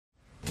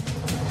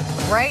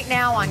Right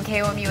now on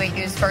KOMU 8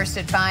 News First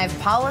at 5,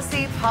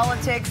 policy,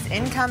 politics,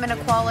 income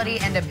inequality,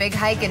 and a big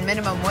hike in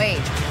minimum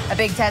wage. A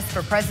big test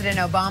for President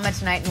Obama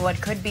tonight in what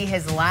could be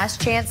his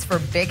last chance for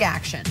big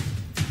action.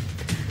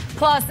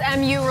 Plus,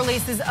 MU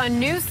releases a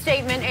new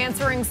statement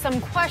answering some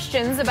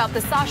questions about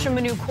the Sasha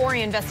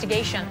Manoukian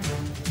investigation.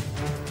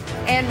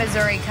 And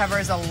Missouri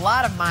covers a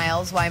lot of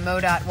miles why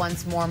MoDOT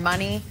wants more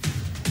money.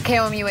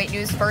 KOMU 8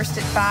 News First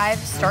at 5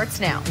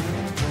 starts now.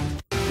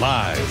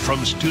 Live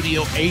from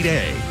Studio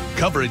 8A,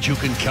 coverage you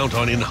can count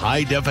on in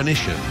high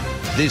definition.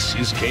 This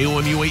is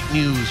KOMU 8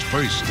 News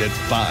First at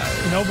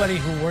 5. Nobody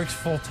who works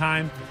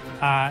full-time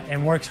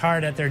and works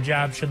hard at their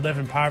job should live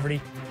in poverty.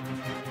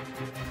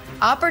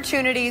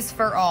 Opportunities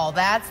for all.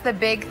 That's the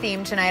big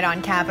theme tonight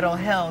on Capitol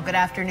Hill. Good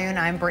afternoon.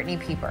 I'm Brittany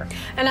Pieper.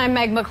 And I'm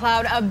Meg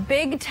McLeod. A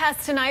big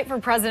test tonight for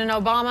President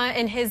Obama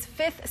in his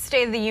 5th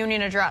State of the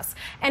Union address.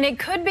 And it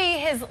could be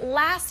his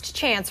last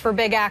chance for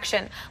big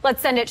action.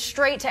 Let's send it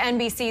straight to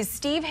NBC's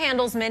Steve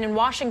Handelsman in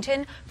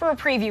Washington for a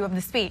preview of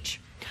the speech.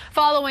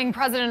 Following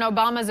President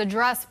Obama's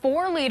address,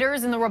 4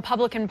 leaders in the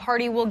Republican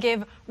Party will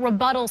give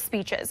rebuttal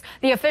speeches.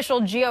 The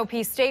official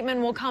GOP statement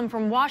will come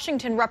from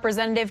Washington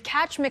Representative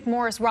Catch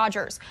McMorris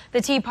Rogers.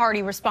 The Tea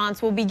Party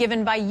response will be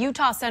given by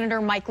Utah Senator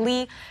Mike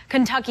Lee.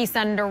 Kentucky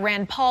Senator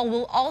Rand Paul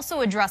will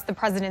also address the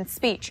president's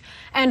speech.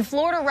 And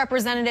Florida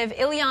Representative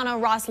Ileana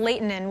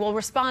Ros-Lehtinen will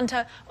respond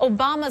to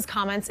Obama's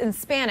comments in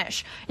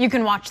Spanish. You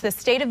can watch the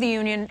State of the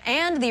Union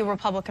and the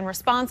Republican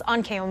response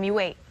on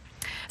KOMU 8.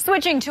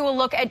 Switching to a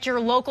look at your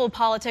local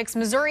politics,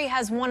 Missouri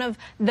has one of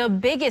the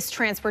biggest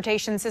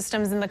transportation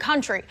systems in the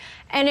country,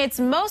 and it's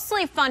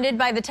mostly funded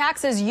by the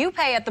taxes you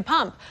pay at the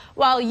pump.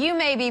 While you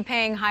may be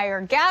paying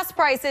higher gas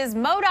prices,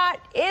 MoDOT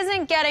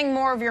isn't getting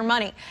more of your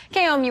money.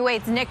 KOMU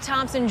 8's Nick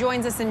Thompson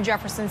joins us in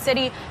Jefferson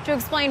City to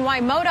explain why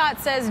MoDOT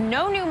says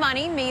no new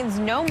money means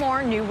no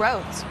more new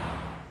roads.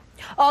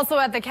 Also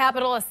at the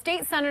Capitol, a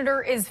state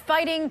senator is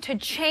fighting to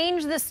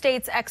change the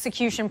state's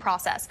execution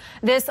process.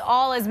 This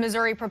all as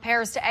Missouri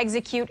prepares to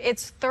execute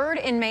its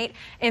 3rd inmate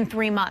in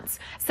 3 months.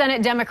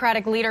 Senate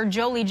Democratic leader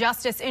Jolie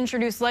Justice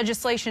introduced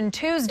legislation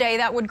Tuesday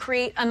that would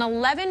create an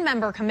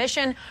 11-member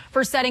commission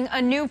for setting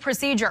a new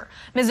procedure.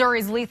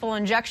 Missouri's lethal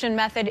injection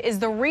method is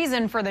the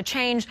reason for the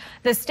change.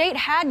 The state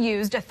had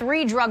used a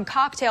 3-drug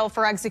cocktail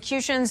for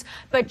executions,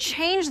 but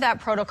changed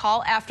that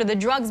protocol after the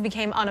drugs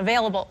became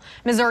unavailable.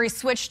 Missouri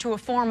switched to a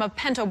form of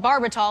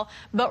pentobarbital,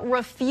 but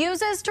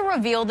refuses to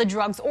reveal the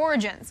drug's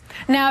origins.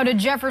 Now to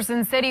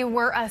Jefferson City,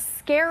 where a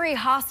scary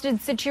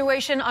hostage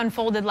situation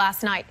unfolded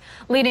last night,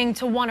 leading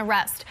to 1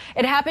 arrest.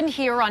 It happened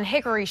here on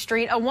Hickory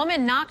Street. A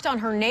woman knocked on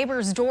her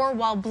neighbor's door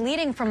while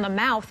bleeding from the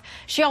mouth.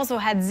 She also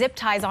had zip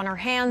ties on her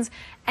hands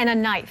and a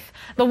knife.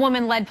 The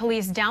woman led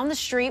police down the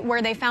street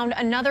where they found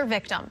another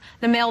victim.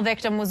 The male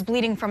victim was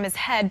bleeding from his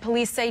head.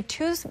 Police say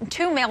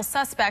two male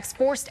suspects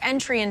forced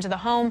entry into the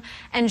home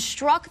and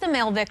struck the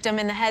male victim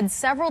in the head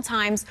several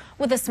times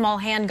with a small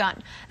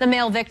handgun. The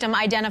male victim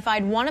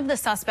identified one of the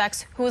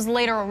suspects, who was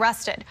later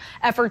arrested.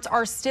 Efforts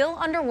are still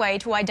underway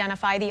to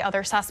identify the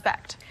other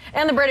suspect.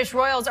 And the British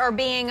royals are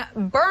being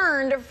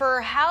burned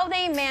for how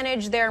they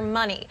manage their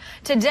money.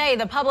 Today,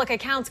 the Public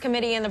Accounts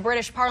Committee in the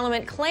British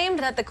Parliament claimed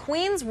that the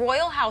Queen's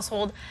royal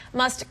household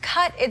must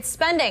cut its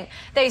spending.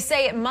 They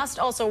say it must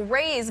also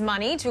raise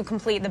money to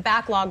complete the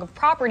backlog of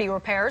property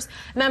repairs.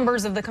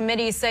 Members of the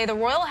committee say the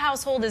royal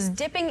household is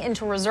dipping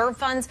into reserve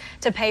funds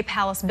to pay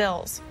palace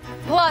bills.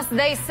 Plus,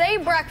 they say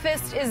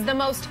breakfast is the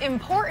most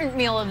important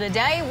meal of the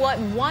day. What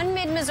one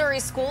mid-Missouri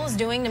school is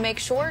doing to make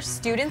sure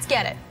students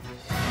get it.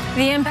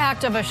 The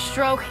impact of a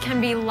stroke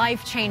can be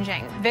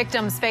life-changing.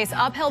 Victims face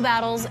uphill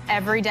battles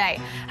every day.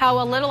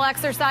 How a little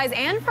exercise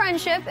and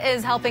friendship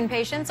is helping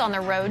patients on the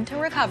road to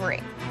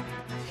recovery.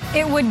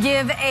 It would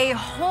give a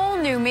whole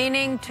new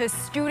meaning to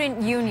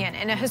student union.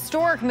 In a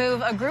historic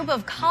move, a group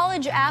of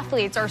college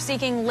athletes are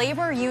seeking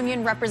labor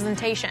union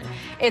representation.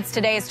 It's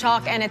today's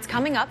talk, and it's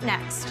coming up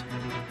next.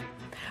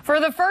 For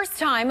the first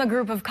time, a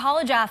group of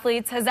college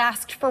athletes has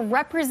asked for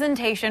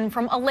representation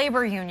from a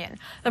labor union.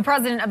 The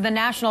president of the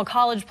National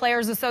College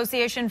Players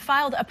Association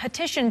filed a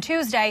petition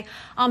Tuesday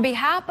on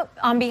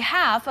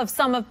behalf of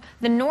some of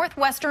the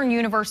Northwestern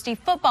University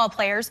football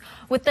players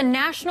with the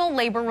National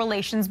Labor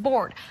Relations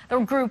Board. The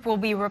group will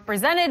be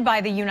represented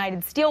by the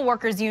United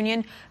Steelworkers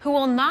Union, who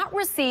will not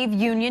receive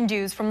union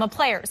dues from the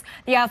players.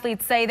 The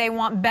athletes say they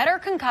want better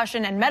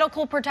concussion and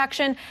medical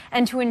protection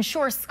and to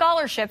ensure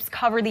scholarships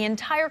cover the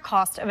entire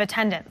cost of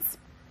attendance.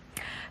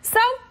 So,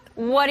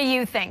 what do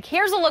you think?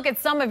 Here's a look at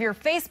some of your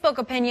Facebook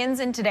opinions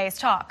in today's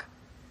talk.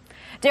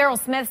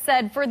 Daryl Smith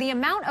said, for the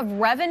amount of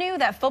revenue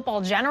that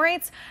football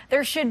generates,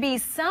 there should be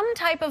some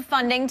type of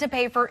funding to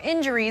pay for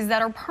injuries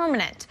that are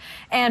permanent.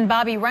 And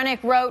Bobby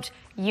Rennick wrote,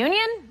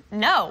 Union?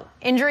 No.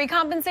 Injury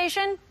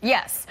compensation?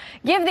 Yes.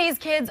 Give these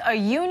kids a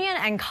union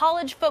and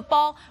college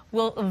football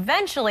will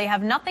eventually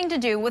have nothing to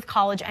do with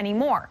college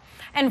anymore.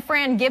 And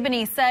Fran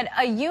Gibney said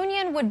a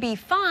union would be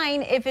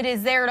fine if it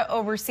is there to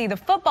oversee the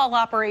football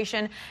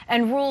operation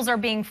and rules are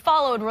being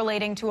followed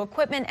relating to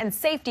equipment and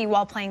safety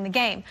while playing the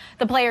game.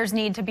 The players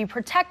need to be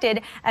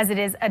protected as it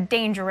is a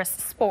dangerous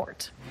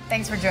sport.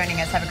 Thanks for joining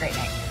us. Have a great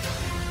night.